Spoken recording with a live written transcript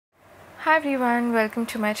Hi everyone, welcome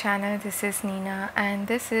to my channel. This is Nina and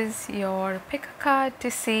this is your pick a card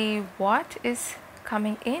to see what is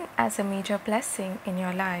coming in as a major blessing in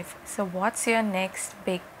your life. So what's your next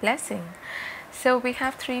big blessing? So we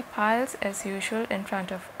have three piles as usual in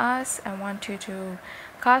front of us. I want you to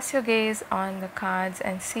cast your gaze on the cards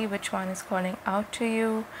and see which one is calling out to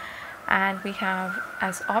you. And we have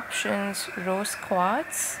as options rose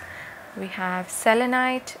quartz, we have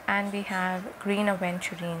selenite, and we have green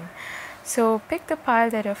aventurine. So pick the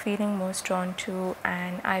pile that you're feeling most drawn to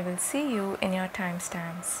and I will see you in your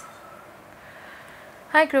timestamps.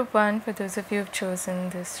 Hi group 1, for those of you who've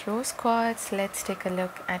chosen this rose quartz, let's take a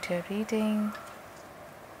look at your reading.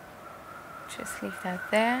 Just leave that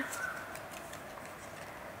there.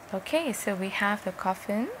 Okay, so we have the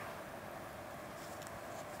coffin.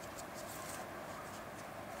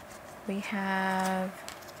 We have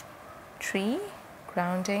tree,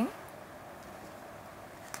 grounding.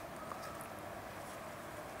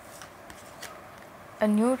 A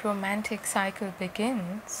new romantic cycle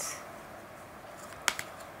begins.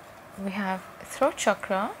 We have throat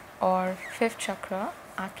chakra or fifth chakra,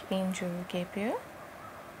 Archangel Gabriel,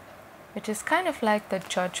 which is kind of like the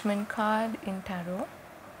judgment card in tarot.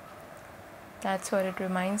 That's what it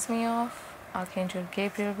reminds me of, Archangel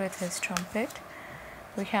Gabriel with his trumpet.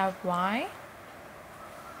 We have Y.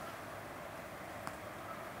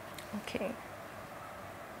 Okay.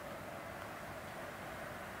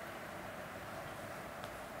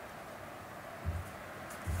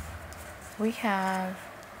 We have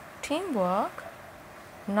teamwork.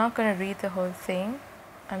 I'm not going to read the whole thing.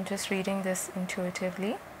 I'm just reading this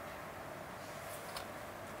intuitively.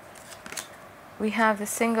 We have the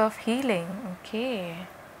singer of healing. Okay.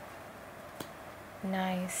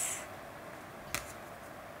 Nice.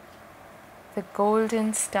 The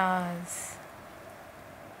golden stars.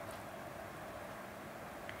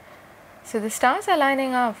 So the stars are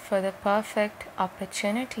lining up for the perfect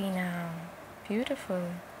opportunity now. Beautiful.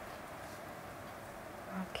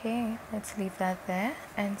 Okay, let's leave that there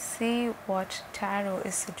and see what tarot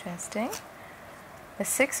is suggesting. The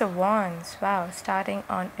Six of Wands, wow, starting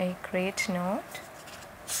on a great note.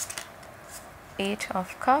 Eight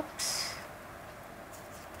of Cups.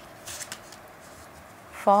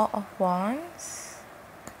 Four of Wands.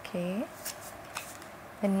 Okay.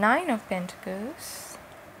 The Nine of Pentacles.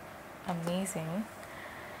 Amazing.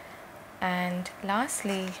 And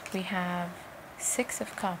lastly, we have Six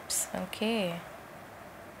of Cups. Okay.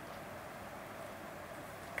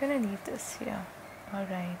 Gonna leave this here. All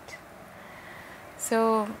right.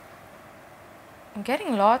 So I'm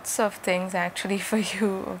getting lots of things actually for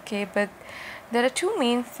you, okay, but there are two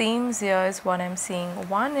main themes here is what I'm seeing.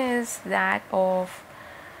 One is that of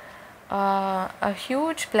a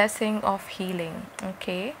huge blessing of healing,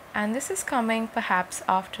 okay, and this is coming perhaps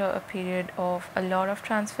after a period of a lot of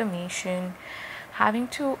transformation, having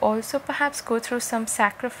to also perhaps go through some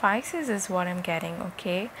sacrifices is what I'm getting,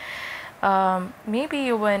 okay. Maybe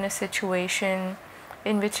you were in a situation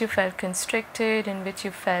in which you felt constricted, in which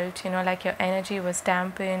you felt, like your energy was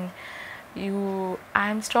dampened.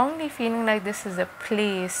 I'm strongly feeling like this is a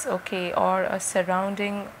place, okay, or a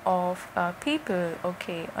surrounding of people,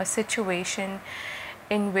 okay, a situation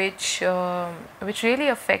in which really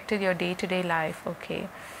affected your day-to-day life, okay.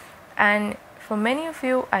 And for many of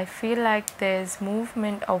you, I feel like there's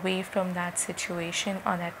movement away from that situation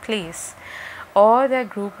or that place or that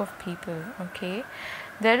group of people, okay.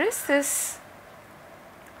 There is this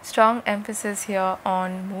strong emphasis here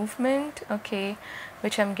on movement, okay,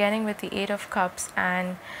 which I'm getting with the Eight of Cups,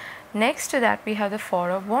 and next to that we have the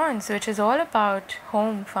Four of Wands, which is all about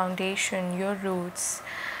home, foundation, your roots,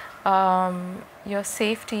 your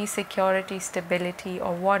safety, security, stability,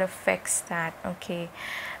 or what affects that, okay,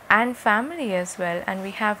 and family as well. And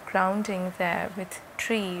we have grounding there with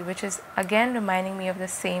tree, which is again reminding me of the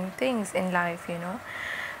same things in life,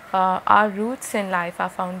 our roots in life, our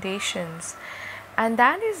foundations. And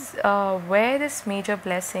that is where this major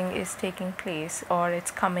blessing is taking place, or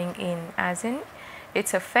it's coming in, as in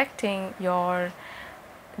it's affecting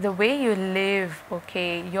the way you live,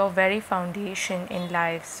 okay, your very foundation in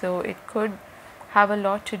life. So it could have a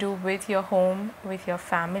lot to do with your home, with your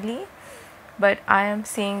family. But I am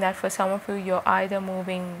seeing that for some of you, you're either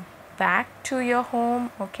moving back to your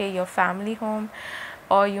home, okay, your family home,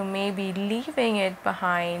 or you may be leaving it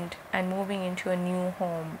behind and moving into a new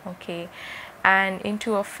home, okay, and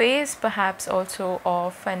into a phase perhaps also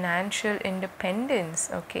of financial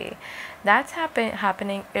independence, okay. That's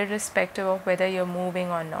happening irrespective of whether you're moving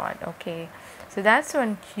or not, okay. So that's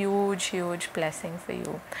one huge blessing for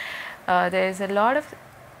you. There's a lot of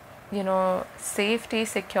safety,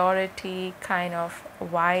 security kind of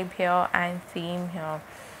vibe here and theme here.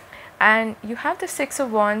 And you have the Six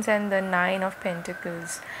of Wands and the Nine of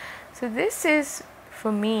Pentacles. So this is,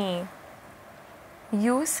 for me,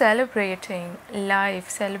 you celebrating life,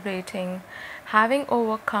 celebrating having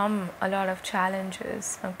overcome a lot of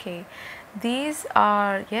challenges. Okay, these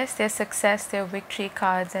are, yes, they're success, they're victory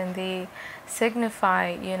cards, and they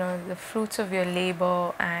signify the fruits of your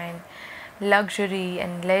labor and luxury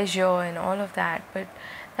and leisure and all of that. But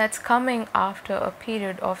that's coming after a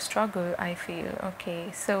period of struggle, I feel.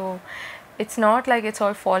 Okay, so it's not like it's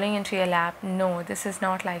all falling into your lap. No, this is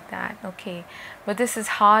not like that. Okay, but this is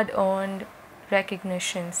hard earned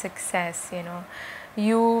recognition, success.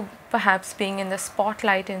 You perhaps being in the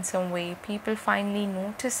spotlight in some way, people finally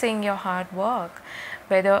noticing your hard work,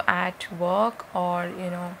 whether at work or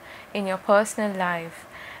in your personal life,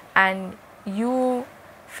 and you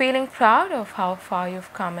feeling proud of how far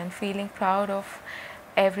you've come and feeling proud of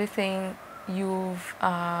everything you've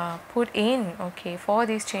put in, okay, for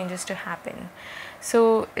these changes to happen.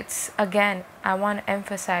 So it's, again, I want to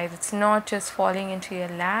emphasize, it's not just falling into your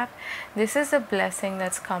lap. This is a blessing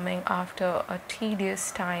that's coming after a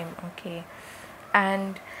tedious time, okay,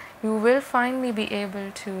 and you will finally be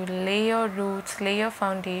able to lay your roots, lay your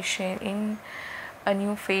foundation in a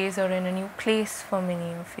new phase or in a new place for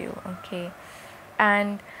many of you, okay.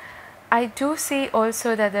 And I do see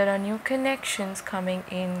also that there are new connections coming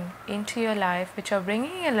into your life, which are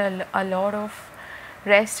bringing a lot of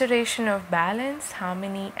restoration of balance,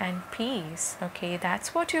 harmony, and peace. Okay,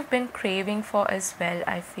 that's what you've been craving for as well,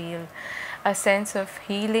 I feel. A sense of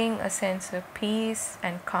healing, a sense of peace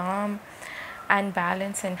and calm and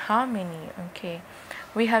balance and harmony. Okay,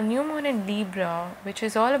 we have new moon in Libra, which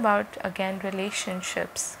is all about, again,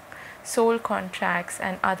 relationships, soul contracts,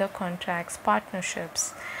 and other contracts,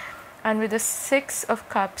 partnerships. And with the Six of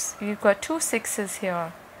Cups, you've got two sixes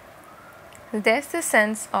here. There's this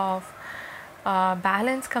sense of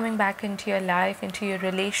balance coming back into your life, into your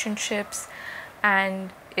relationships.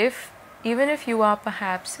 And even if you are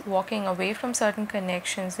perhaps walking away from certain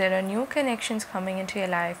connections, there are new connections coming into your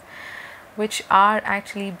life which are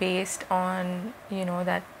actually based on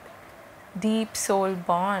that deep soul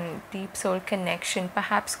bond, deep soul connection,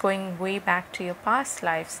 perhaps going way back to your past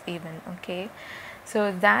lives even. Okay,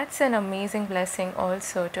 so that's an amazing blessing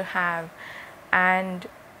also to have. And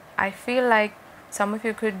I feel like some of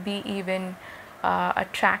you could be even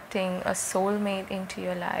attracting a soulmate into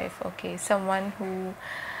your life. Okay, someone who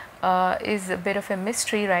is a bit of a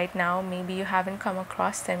mystery right now. Maybe you haven't come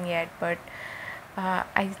across them yet, but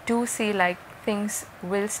I do see like things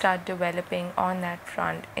will start developing on that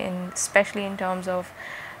front, especially in terms of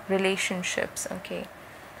relationships. Okay,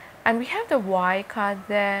 and we have the Y card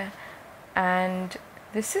there, and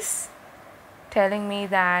this is telling me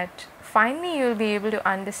that finally you'll be able to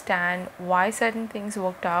understand why certain things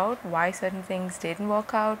worked out, why certain things didn't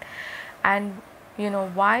work out, and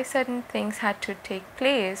why certain things had to take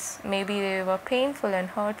place. Maybe they were painful and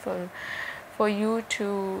hurtful for you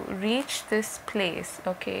to reach this place,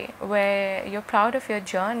 okay, where you're proud of your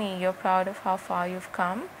journey, you're proud of how far you've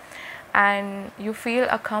come, and you feel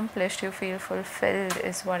accomplished, you feel fulfilled,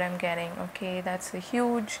 is what I'm getting. Okay, that's a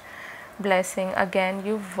huge blessing. Again,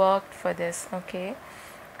 you've worked for this. Okay,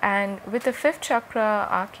 and with the fifth chakra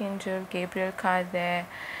Archangel Gabriel card there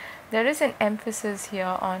is an emphasis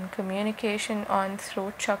here on communication, on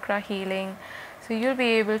throat chakra healing. So you'll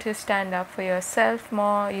be able to stand up for yourself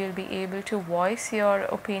more, you'll be able to voice your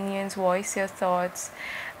opinions, voice your thoughts,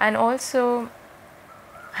 and also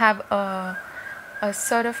have a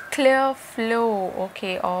sort of clear flow,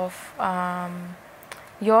 okay, of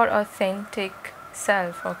your authentic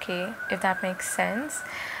self, okay, if that makes sense.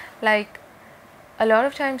 Like, a lot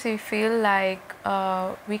of times we feel like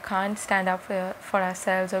we can't stand up for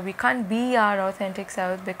ourselves, or we can't be our authentic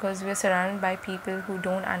selves because we're surrounded by people who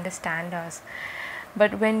don't understand us.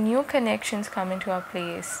 But when new connections come into our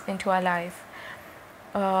place, into our life,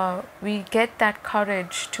 we get that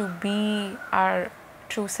courage to be our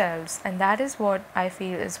true selves, and that is what I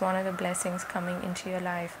feel is one of the blessings coming into your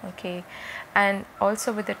life. Okay, and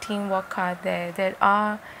also with the teamwork card there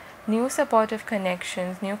are new supportive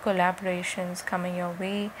connections, new collaborations coming your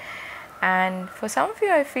way. And for some of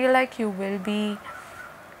you, I feel like you will be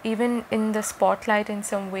even in the spotlight in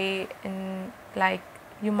some way, in like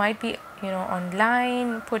you might be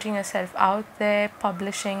online, putting yourself out there,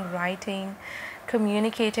 publishing, writing,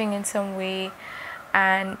 communicating in some way.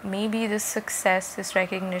 And maybe this success, this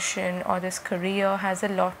recognition, or this career has a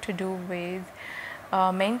lot to do with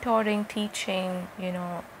mentoring, teaching,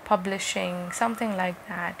 publishing, something like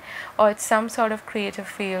that. Or it's some sort of creative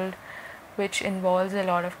field which involves a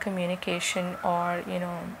lot of communication or,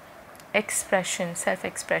 expression,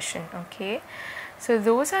 self-expression. Okay, so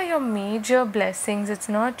those are your major blessings. It's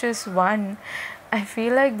not just one. I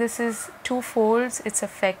feel like this is twofolds. It's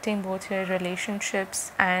affecting both your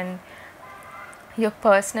relationships and your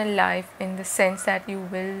personal life, in the sense that you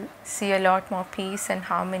will see a lot more peace and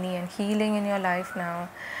harmony and healing in your life now.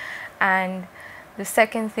 And the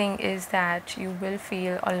second thing is that you will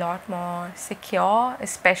feel a lot more secure,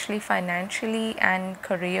 especially financially and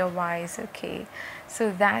career wise. Okay,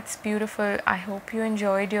 so that's beautiful. I hope you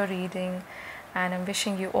enjoyed your reading, and I'm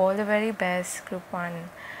wishing you all the very best, Group 1.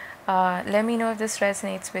 Let me know if this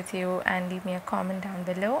resonates with you and leave me a comment down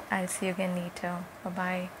below. I'll see you again later. Bye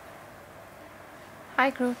bye. Hi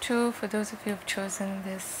Group 2, for those of you who've chosen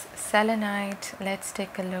this selenite, let's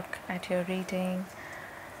take a look at your reading.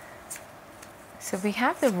 So we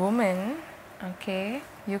have the woman. Okay,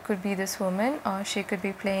 you could be this woman, or she could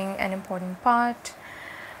be playing an important part,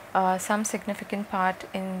 some significant part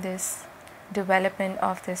in this development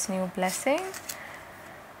of this new blessing.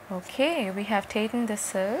 Okay, we have taken the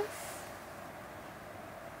Sylph.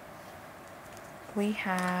 We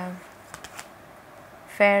have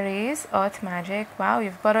fairies, earth magic. Wow,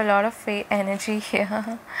 you've got a lot of fae energy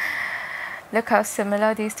here. Look how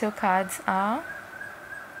similar these two cards are.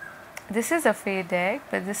 This is a fae deck,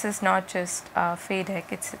 but this is not just a fae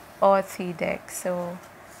deck, it's earthy deck. So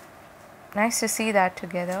nice to see that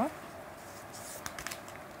together.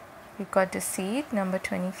 We've got Deceit, number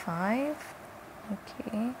 25.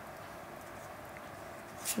 Okay.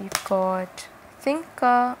 We've got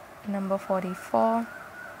Thinker, number 44.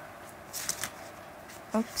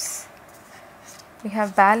 Oops. We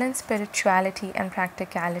have Balance, Spirituality and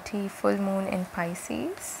Practicality, full moon in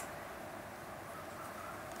Pisces.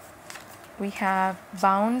 We have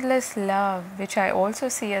Boundless Love, which I also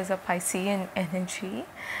see as a Piscean energy.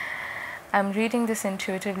 I'm reading this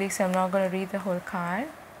intuitively, so I'm not going to read the whole card.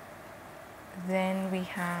 Then we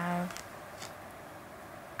have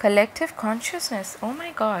Collective Consciousness. Oh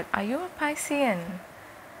my god, are you a Piscean?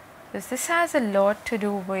 This has a lot to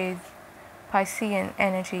do with Piscean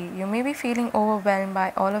energy. You may be feeling overwhelmed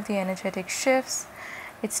by all of the energetic shifts.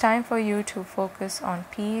 It's time for you to focus on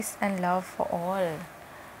peace and love for all.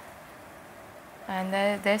 And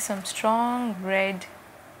there's some strong red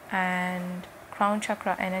and crown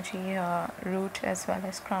chakra energy here, root as well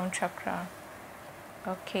as crown chakra.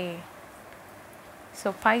 Okay,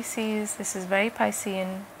 so Pisces, this is very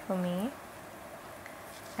Piscean for me.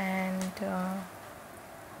 And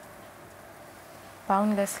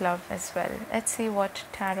Boundless Love as well. Let's see what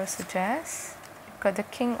tarot suggests. We've got the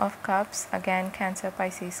King of Cups, again Cancer,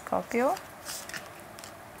 Pisces, Scorpio.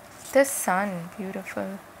 The Sun,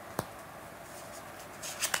 beautiful.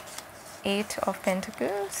 8 of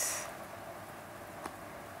Pentacles.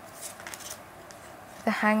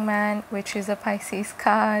 The Hangman, which is a Pisces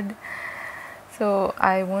card. So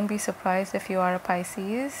I won't be surprised if you are a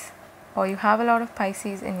Pisces, or you have a lot of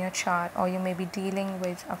Pisces in your chart, or you may be dealing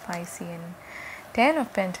with a Piscean. 10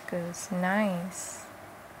 of Pentacles, nice.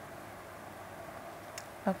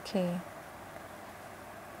 Okay.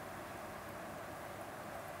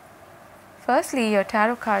 Firstly, your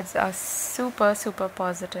tarot cards are super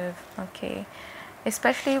positive. Okay,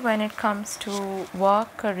 especially when it comes to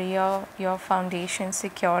work, career, your foundation,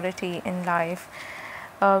 security in life.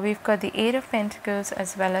 We've got the 8 of Pentacles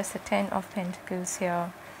as well as the 10 of Pentacles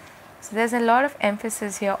here. So there's a lot of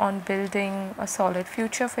emphasis here on building a solid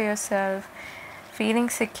future for yourself, feeling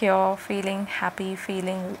secure, feeling happy,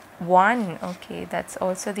 feeling one. Okay, that's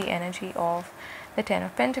also the energy of the 10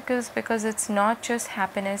 of Pentacles, because it's not just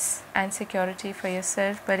happiness and security for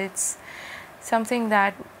yourself, but it's something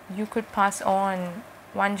that you could pass on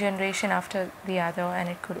one generation after the other, and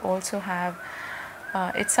it could also have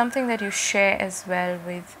it's something that you share as well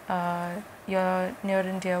with your near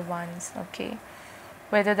and dear ones. Okay,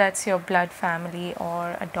 whether that's your blood family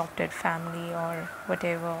or adopted family or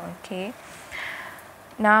whatever. Okay,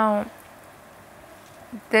 now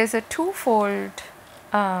there's a twofold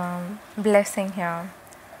blessing here,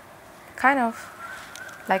 kind of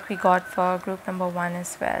like we got for group number 1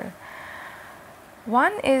 as well.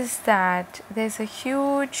 One is that there's a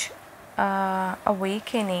huge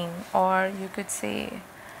awakening, or you could say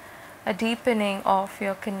a deepening of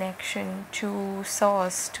your connection to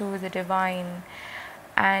source, to the divine,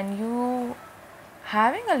 and you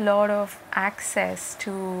having a lot of access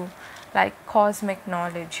to like cosmic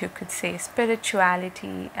knowledge, you could say,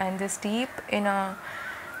 spirituality, and this deep inner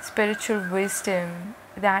spiritual wisdom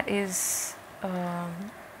that is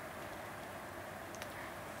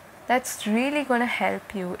that's really going to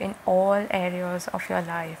help you in all areas of your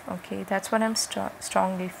life. Okay, that's what I'm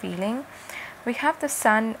strongly feeling. We have the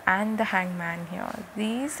Sun and the Hangman here.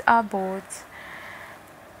 These are both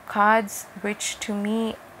cards which to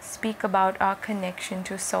me speak about our connection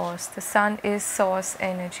to source. The Sun is source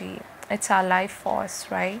energy, it's our life force,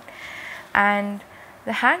 right? And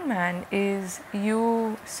the Hangman is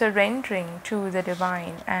you surrendering to the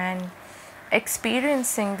divine and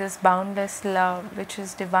experiencing this boundless love, which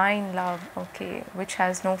is divine love, okay, which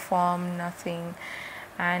has no form, nothing.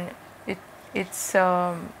 And it it's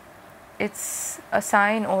it's a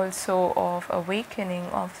sign also of awakening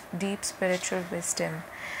of deep spiritual wisdom.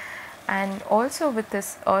 And also with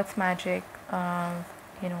this earth magic,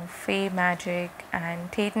 fey magic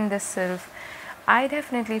and Thetan the Sylph, I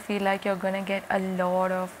definitely feel like you're gonna get a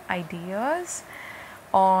lot of ideas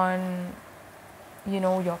on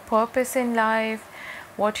your purpose in life,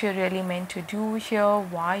 what you're really meant to do here,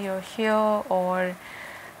 why you're here, or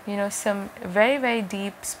some very very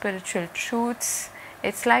deep spiritual truths.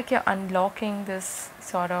 It's like you're unlocking this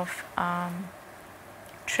sort of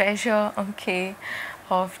treasure, okay,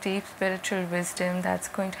 of deep spiritual wisdom that's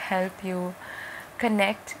going to help you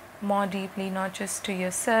connect more deeply, not just to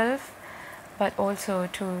yourself but also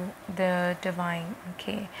to the divine,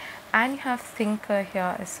 okay. And you have Thinker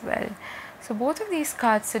here as well. So both of these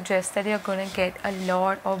cards suggest that you're going to get a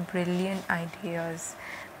lot of brilliant ideas,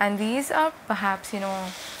 and these are perhaps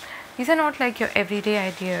these are not like your everyday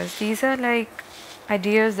ideas. These are like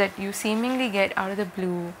ideas that you seemingly get out of the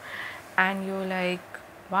blue, and you're like,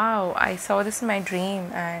 wow, I saw this in my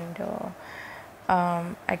dream, and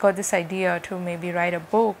I got this idea to maybe write a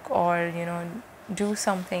book or do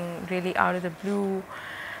something really out of the blue,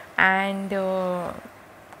 and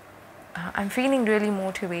I'm feeling really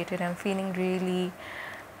motivated, I'm feeling really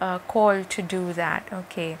called to do that,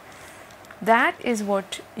 okay. That is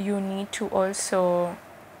what you need to also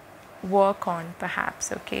work on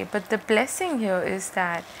perhaps, okay. But the blessing here is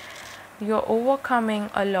that you're overcoming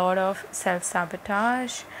a lot of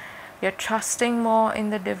self-sabotage, you're trusting more in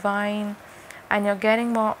the divine, and you're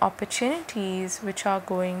getting more opportunities which are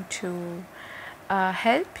going to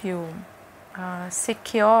help you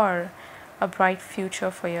secure a bright future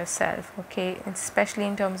for yourself, okay, especially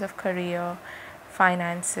in terms of career,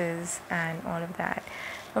 finances, and all of that.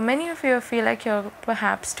 But many of you feel like you're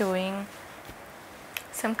perhaps doing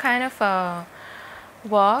some kind of a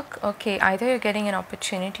work, okay, either you're getting an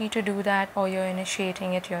opportunity to do that or you're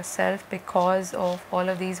initiating it yourself because of all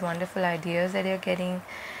of these wonderful ideas that you're getting.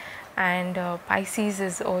 And Pisces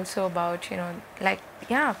is also about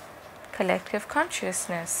collective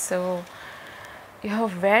consciousness, so you're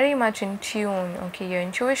very much in tune, okay. Your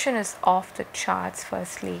intuition is off the charts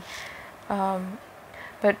firstly,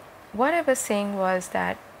 but what I was saying was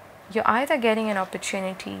that you're either getting an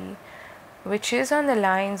opportunity which is on the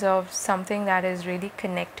lines of something that is really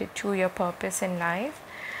connected to your purpose in life,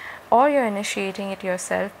 or you're initiating it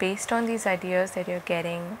yourself based on these ideas that you're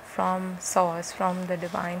getting from source, from the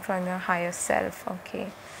divine, from your higher self,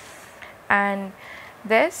 okay. And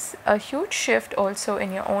there's a huge shift also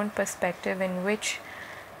in your own perspective, in which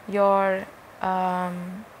you're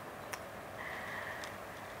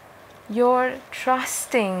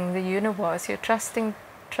trusting the universe, you're trusting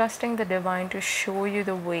the divine to show you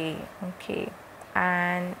the way, okay.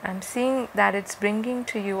 And I'm seeing that it's bringing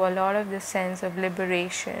to you a lot of the sense of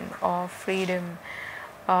liberation, of freedom,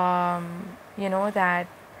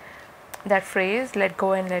 that phrase, let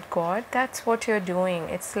go and let God, that's what you're doing.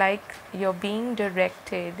 It's like you're being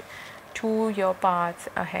directed to your path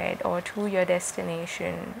ahead, or to your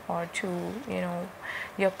destination, or to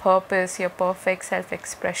your purpose, your perfect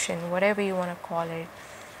self-expression, whatever you want to call it,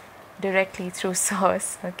 directly through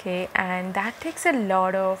source, okay. And that takes a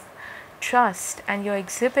lot of trust, and you're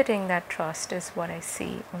exhibiting that trust is what I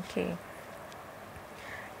see, okay.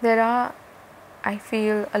 There are, I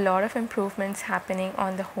feel, a lot of improvements happening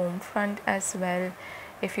on the home front as well.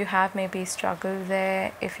 If you have maybe struggle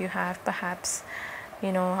there, if you have perhaps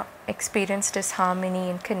experienced disharmony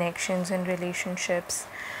in connections and relationships,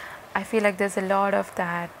 I feel like there's a lot of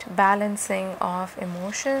that balancing of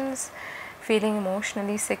emotions, feeling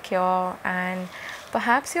emotionally secure, and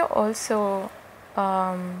perhaps you're also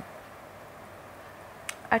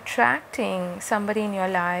attracting somebody in your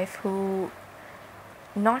life who,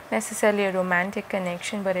 not necessarily a romantic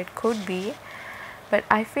connection, but it could be, but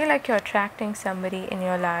I feel like you're attracting somebody in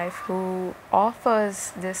your life who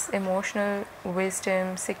offers this emotional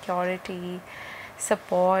wisdom, security,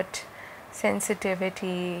 support,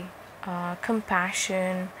 sensitivity,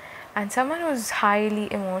 compassion, and someone who's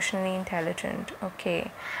highly emotionally intelligent,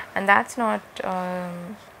 okay. And that's not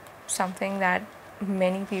something that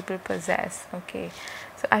many people possess. Okay,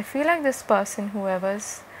 so I feel like this person,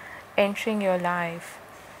 whoever's entering your life,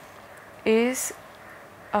 is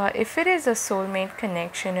if it is a soulmate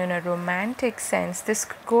connection in a romantic sense, this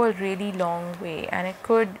could go a really long way, and it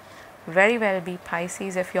could very well be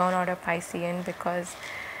Pisces if you're not a Piscean, because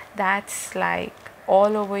that's like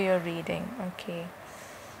all over your reading. Okay,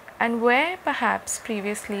 and where perhaps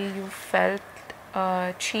previously you felt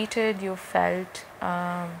cheated, you felt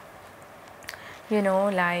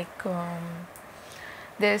like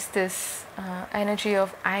there's this energy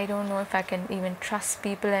of, I don't know if I can even trust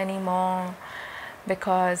people anymore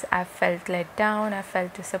because I felt let down, I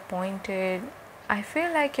felt disappointed. I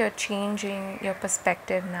feel like you're changing your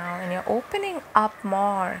perspective now, and you're opening up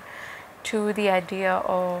more to the idea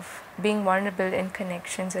of being vulnerable in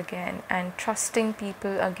connections again and trusting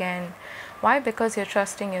people again. Why? Because you're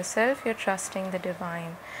trusting yourself, you're trusting the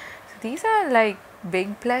divine. So these are like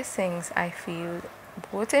big blessings, I feel,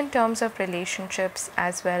 both in terms of relationships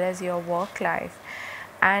as well as your work life.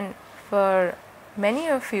 And for many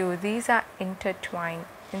of you, these are intertwined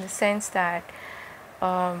in the sense that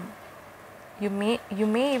you may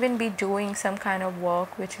even be doing some kind of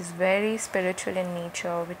work which is very spiritual in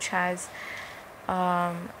nature, which has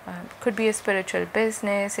could be a spiritual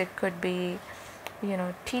business, it could be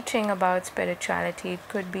teaching about spirituality, it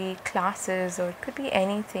could be classes, or it could be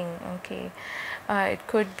anything. Okay, it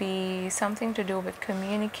could be something to do with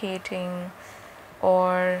communicating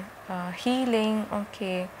or healing.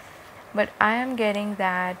 Okay, but I am getting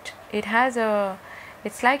that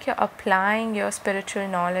it's like you're applying your spiritual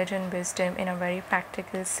knowledge and wisdom in a very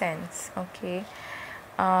practical sense. Okay,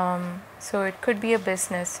 so it could be a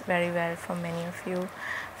business very well for many of you.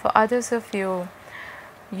 For others of you,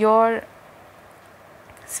 your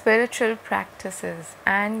spiritual practices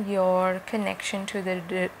and your connection to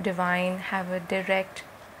the divine have a direct,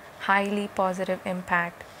 highly positive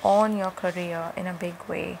impact on your career in a big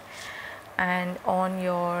way, and on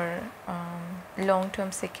your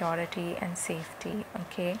long-term security and safety.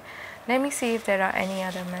 Okay, let me see if there are any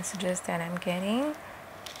other messages that I'm getting.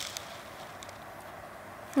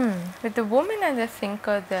 With the woman and the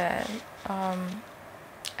thinker there,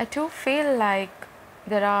 I do feel like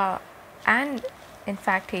there are, and in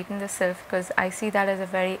fact hating the self, because I see that as a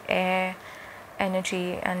very air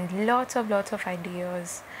energy and lots of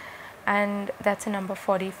ideas, and that's a number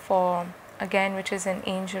 44 again, which is an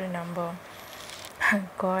angel number.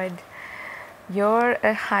 God, you're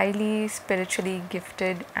a highly spiritually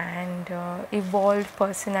gifted and evolved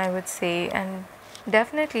person, I would say, and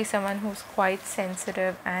definitely someone who's quite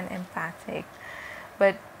sensitive and empathic.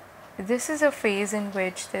 But this is a phase in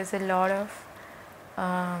which there's a lot of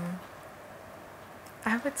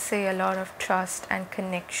I would say a lot of trust and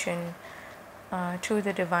connection to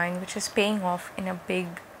the divine, which is paying off in a big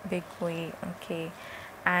way. Okay,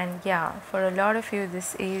 and yeah, for a lot of you,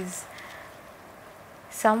 this is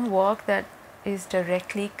some work that is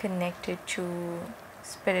directly connected to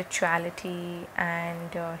spirituality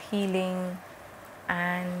and healing.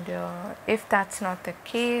 And if that's not the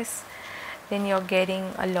case, then you're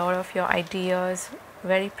getting a lot of your ideas,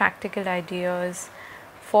 very practical ideas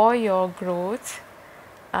for your growth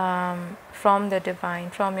from the divine,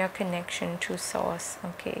 from your connection to source.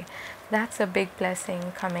 Okay, that's a big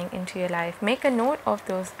blessing coming into your life. Make a note of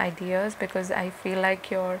those ideas, because I feel like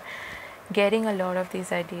you're getting a lot of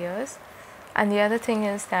these ideas. And the other thing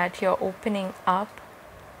is that you're opening up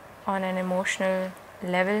on an emotional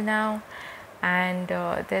level now, and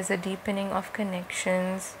there's a deepening of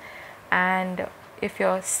connections. And if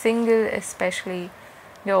you're single especially,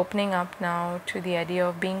 you're opening up now to the idea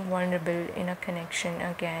of being vulnerable in a connection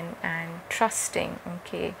again and trusting.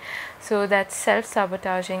 Okay, so that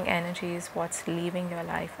self-sabotaging energy is what's leaving your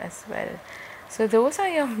life as well. So those are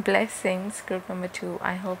your blessings, group number 2.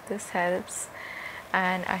 I hope this helps,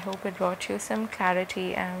 and I hope it brought you some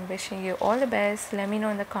clarity. I'm wishing you all the best. Let me know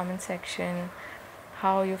in the comment section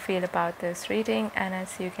how you feel about this reading, and I'll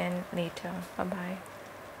see you again later. Bye bye.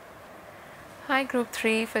 Hi group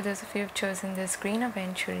 3, for those of you who've chosen this green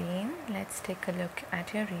aventurine, let's take a look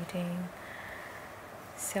at your reading.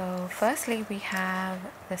 So firstly we have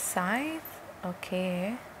the scythe.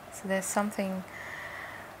 Okay, so there's something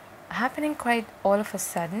happening quite all of a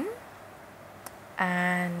sudden,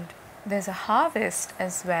 and there's a harvest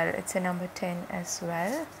as well. It's a number 10 as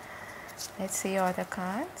well. Let's see your other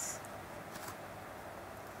cards.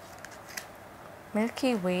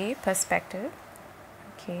 Milky Way perspective.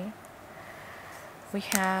 Okay, we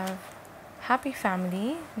have happy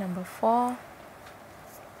family, number 4.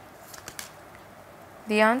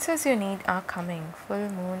 The answers you need are coming. Full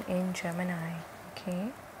moon in Gemini. Okay,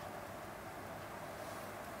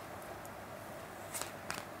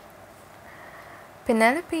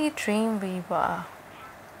 Penelope Dreamweaver.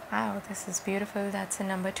 Wow, this is beautiful. That's a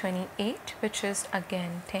number 28, which is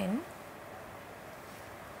again 10.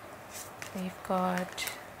 We've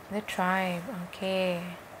got the tribe. Okay.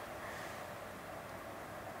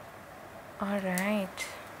 All right.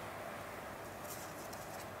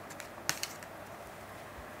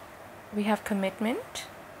 We have commitment.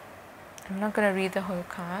 I'm not going to read the whole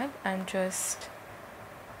card. I'm just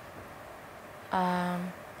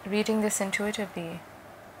reading this intuitively.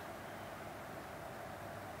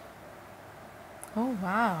 Oh,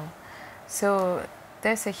 wow. So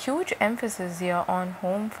there's a huge emphasis here on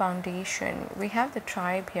home foundation. We have the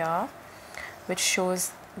tribe here, which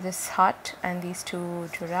shows this hut and these two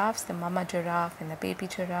giraffes, the mama giraffe and the baby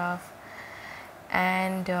giraffe.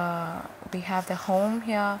 And we have the home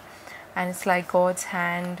here, and it's like God's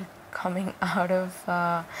hand coming out of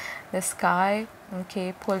the sky,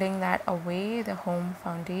 okay, pulling that away, the home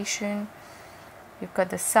foundation. You've got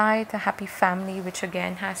the side, the happy family, which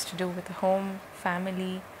again has to do with the home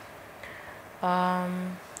family.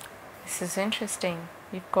 This is interesting.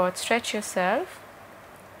 You've got stretch yourself.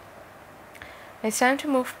 It's time to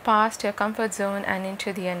move past your comfort zone and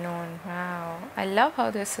into the unknown. Wow. I love how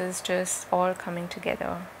this is just all coming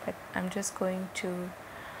together. But I'm just going to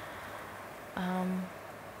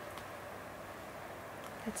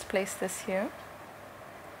let's place this here.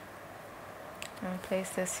 I'll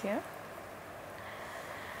place this here.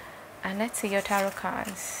 And let's see your tarot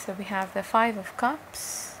cards. So we have the 5 of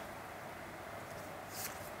Cups,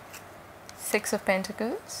 6 of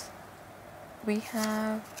Pentacles. We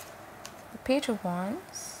have the Page of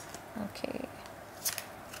Wands. Okay.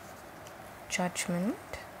 Judgment.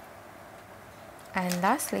 And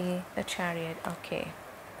lastly, the Chariot. Okay.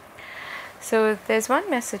 So there's one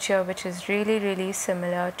message here which is really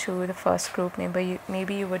similar to the first group.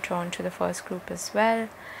 Maybe you were drawn to the first group as well.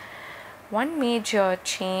 One major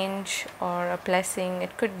change or a blessing,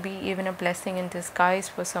 it could be even a blessing in disguise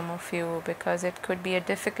for some of you, because it could be a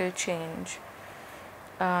difficult change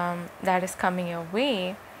that is coming your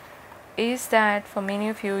way, is that for many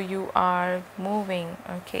of you, you are moving,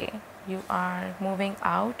 okay? You are moving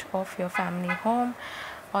out of your family home,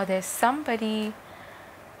 or there's somebody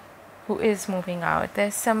who is moving out.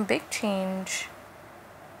 There's some big change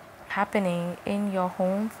happening in your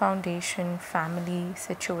home foundation family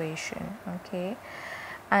situation, okay?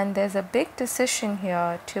 And there's a big decision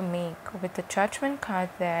here to make with the Judgment card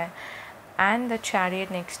there and the Chariot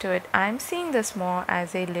next to it. I'm seeing this more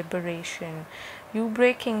as a liberation, you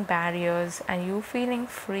breaking barriers and you feeling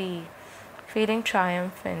free, feeling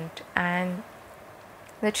triumphant. And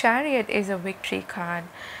the Chariot is a victory card,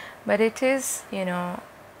 but it is, you know,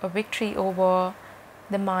 a victory over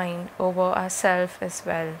the mind, over ourselves as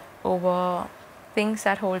well, over things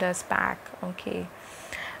that hold us back, okay?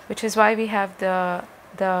 Which is why we have the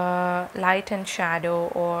light and shadow,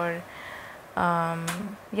 or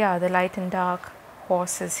the light and dark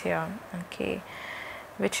horses here, okay?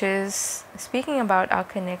 Which is speaking about our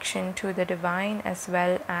connection to the divine, as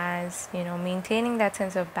well as, you know, maintaining that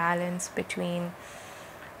sense of balance between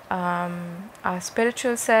our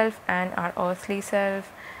spiritual self and our earthly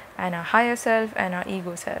self, and our higher self and our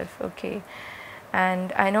ego self, okay?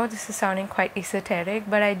 And I know this is sounding quite esoteric,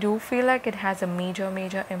 but I do feel like it has a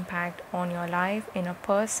major impact on your life in a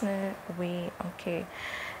personal way, okay?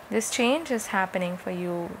 This change is happening for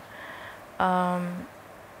you.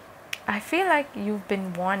 I feel like you've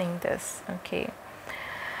been wanting this, okay?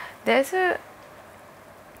 There's a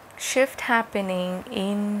shift happening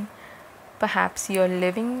in perhaps your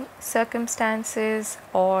living circumstances,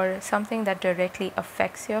 or something that directly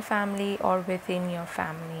affects your family or within your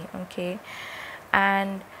family, okay?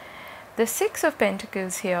 And the 6 of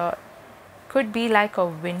Pentacles here could be like a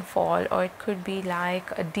windfall, or it could be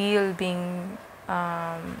like a deal being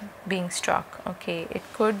struck, okay? It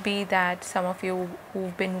could be that some of you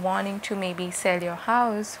who've been wanting to maybe sell your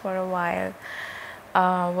house for a while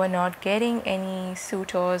were not getting any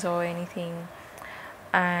suitors or anything,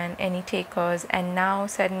 and any takers, and now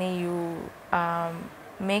suddenly you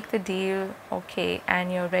make the deal, okay,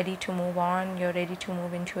 and you're ready to move on, you're ready to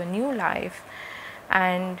move into a new life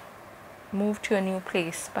and move to a new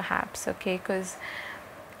place perhaps, okay? Because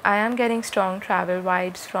I am getting strong travel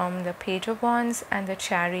vibes from the Page of Wands and the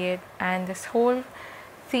Chariot, and this whole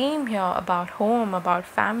theme here about home, about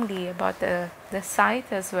family, about the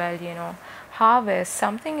scythe as well, you know, harvest.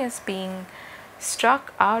 Something is being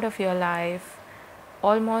struck out of your life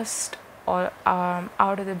almost out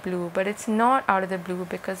of the blue, but it's not out of the blue,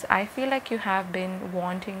 because I feel like you have been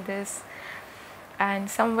wanting this, and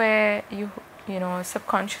somewhere you know,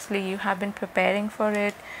 subconsciously you have been preparing for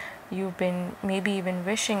it. you've been maybe even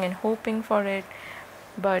wishing and hoping for it,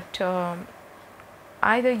 but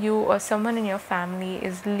either you or someone in your family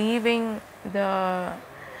is leaving the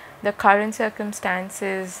current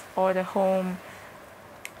circumstances or the home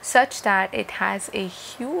such that it has a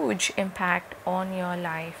huge impact on your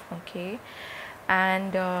life, okay?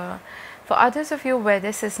 And for others of you where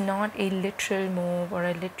this is not a literal move or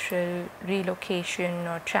a literal relocation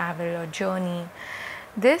or travel or journey,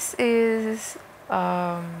 this is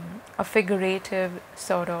a figurative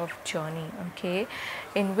sort of journey, okay,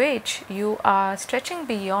 in which you are stretching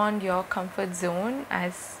beyond your comfort zone.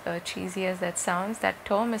 As cheesy as that sounds, that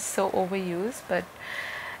term is so overused, but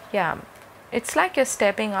yeah, it's like you're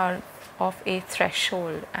stepping out of a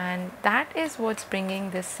threshold, and that is what's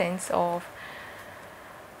bringing this sense of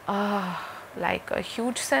like a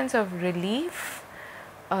huge sense of relief,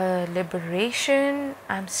 liberation.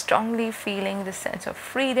 I'm strongly feeling the sense of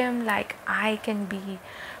freedom, like I can be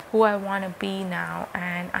who I want to be now,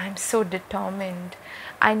 and I'm so determined.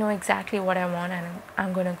 I know exactly what I want, and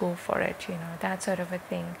I'm going to go for it, that sort of a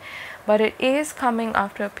thing. But it is coming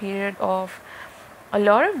after a period of a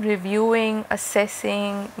lot of reviewing,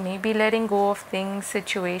 assessing, maybe letting go of things,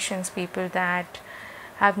 situations, people that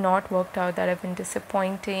have not worked out, that have been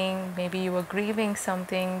disappointing. Maybe you were grieving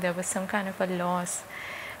something, there was some kind of a loss.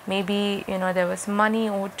 Maybe there was money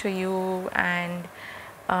owed to you, and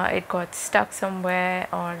it got stuck somewhere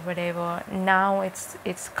or whatever. Now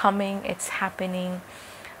it's coming, it's happening,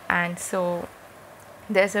 and so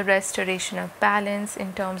there's a restoration of balance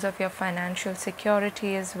in terms of your financial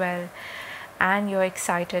security as well, and you're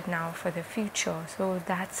excited now for the future. So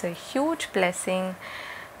that's a huge blessing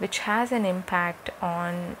which has an impact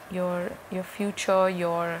on your future,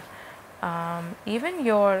 your even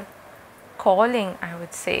your calling, I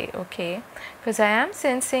would say, okay? Because I am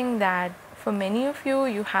sensing that for many of you,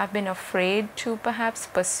 you have been afraid to perhaps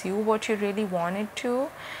pursue what you really wanted to,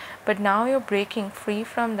 but now you're breaking free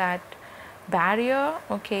from that barrier,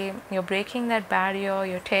 okay? You're breaking that barrier,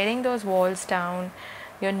 you're tearing those walls down,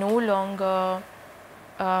 you're no longer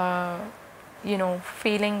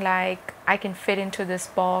feeling like I can fit into this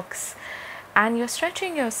box, and you're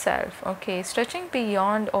stretching yourself, okay? Stretching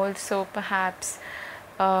beyond also perhaps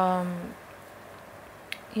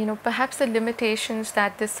perhaps the limitations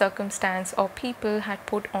that this circumstance or people had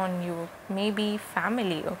put on you, maybe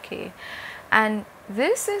family, okay? And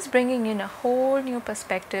this is bringing in a whole new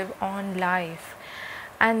perspective on life,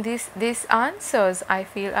 and these answers, I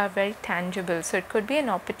feel, are very tangible. So it could be an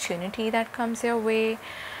opportunity that comes your way.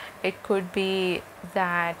 It could be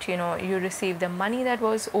that you receive the money that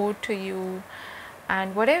was owed to you,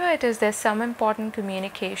 and whatever it is, there's some important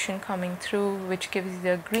communication coming through which gives you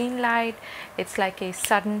the green light. It's like a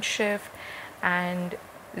sudden shift, and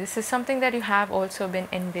this is something that you have also been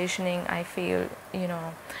envisioning. I feel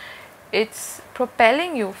it's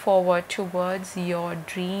propelling you forward towards your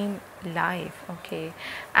dream life, okay?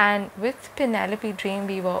 And with Penelope Dream,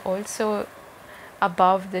 we were also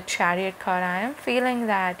above the Chariot card. I am feeling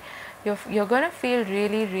that you're gonna feel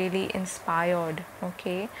really, really inspired,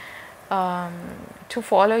 okay, to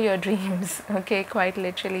follow your dreams, okay, quite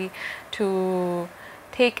literally, to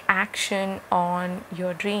take action on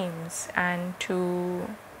your dreams and to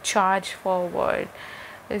charge forward.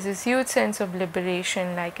 There's this huge sense of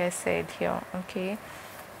liberation, like I said here, okay?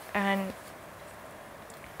 And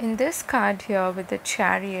in this card here with the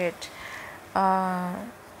Chariot,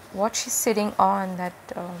 what she's sitting on,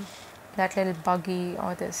 that little buggy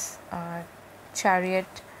or this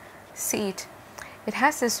chariot seat, it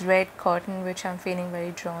has this red curtain which I'm feeling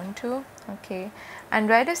very drawn to, okay? And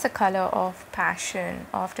red is the color of passion,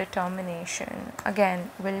 of determination,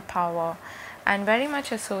 again willpower, and very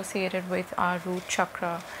much associated with our root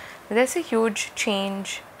chakra. There's a huge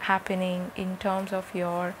change happening in terms of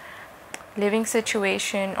your living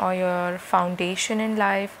situation or your foundation in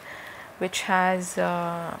life, which has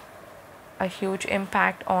a huge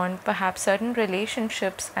impact on perhaps certain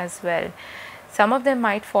relationships as well. Some of them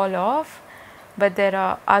might fall off, but there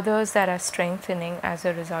are others that are strengthening as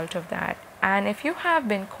a result of that. And if you have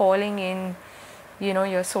been calling in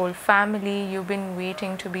your soul family, you've been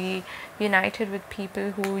waiting to be united with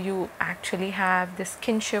people who you actually have this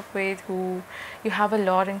kinship with, who you have a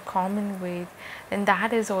lot in common with, and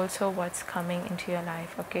that is also what's coming into your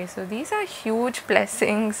life, okay? So these are huge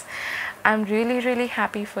blessings. I'm really, really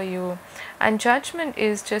happy for you, and Judgment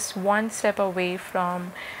is just one step away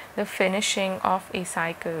from the finishing of a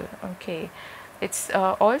cycle, okay? It's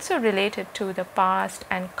also related to the past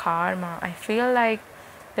and karma. I feel like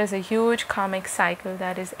there's a huge karmic cycle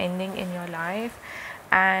that is ending in your life,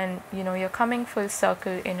 and you're coming full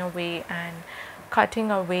circle in a way and cutting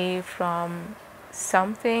away from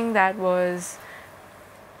something that was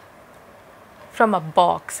from a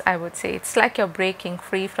box, I would say. It's like you're breaking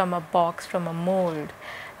free from a box, from a mold,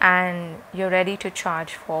 and you're ready to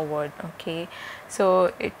charge forward. Okay,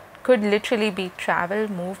 so it could literally be travel,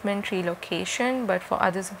 movement, relocation, but for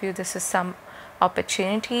others of you, this is some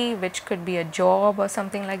opportunity, which could be a job or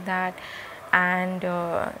something like that, and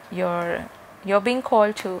you're being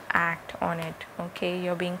called to act on it. Okay,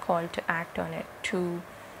 you're being called to act on it, to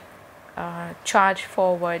charge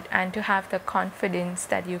forward, and to have the confidence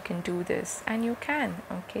that you can do this, and you can.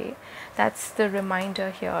 Okay, that's the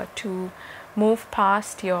reminder here, to move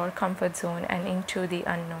past your comfort zone and into the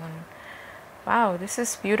unknown. Wow, this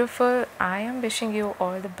is beautiful. I am wishing you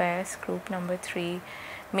all the best, group number 3.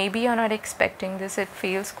 Maybe you're not expecting this. It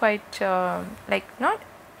feels quite like, not,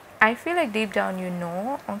 I feel like deep down you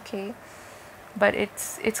know, okay, but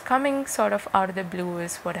it's coming sort of out of the blue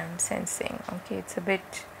is what I'm sensing. Okay, it's a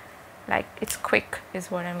bit like, it's quick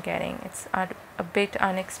is what I'm getting. It's a bit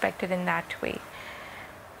unexpected in that way.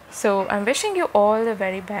 So I'm wishing you all the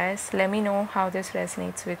very best. Let me know how this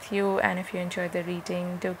resonates with you, and if you enjoyed the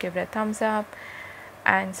reading, do give it a thumbs up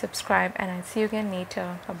and subscribe, and I'll see you again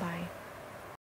later. Bye bye.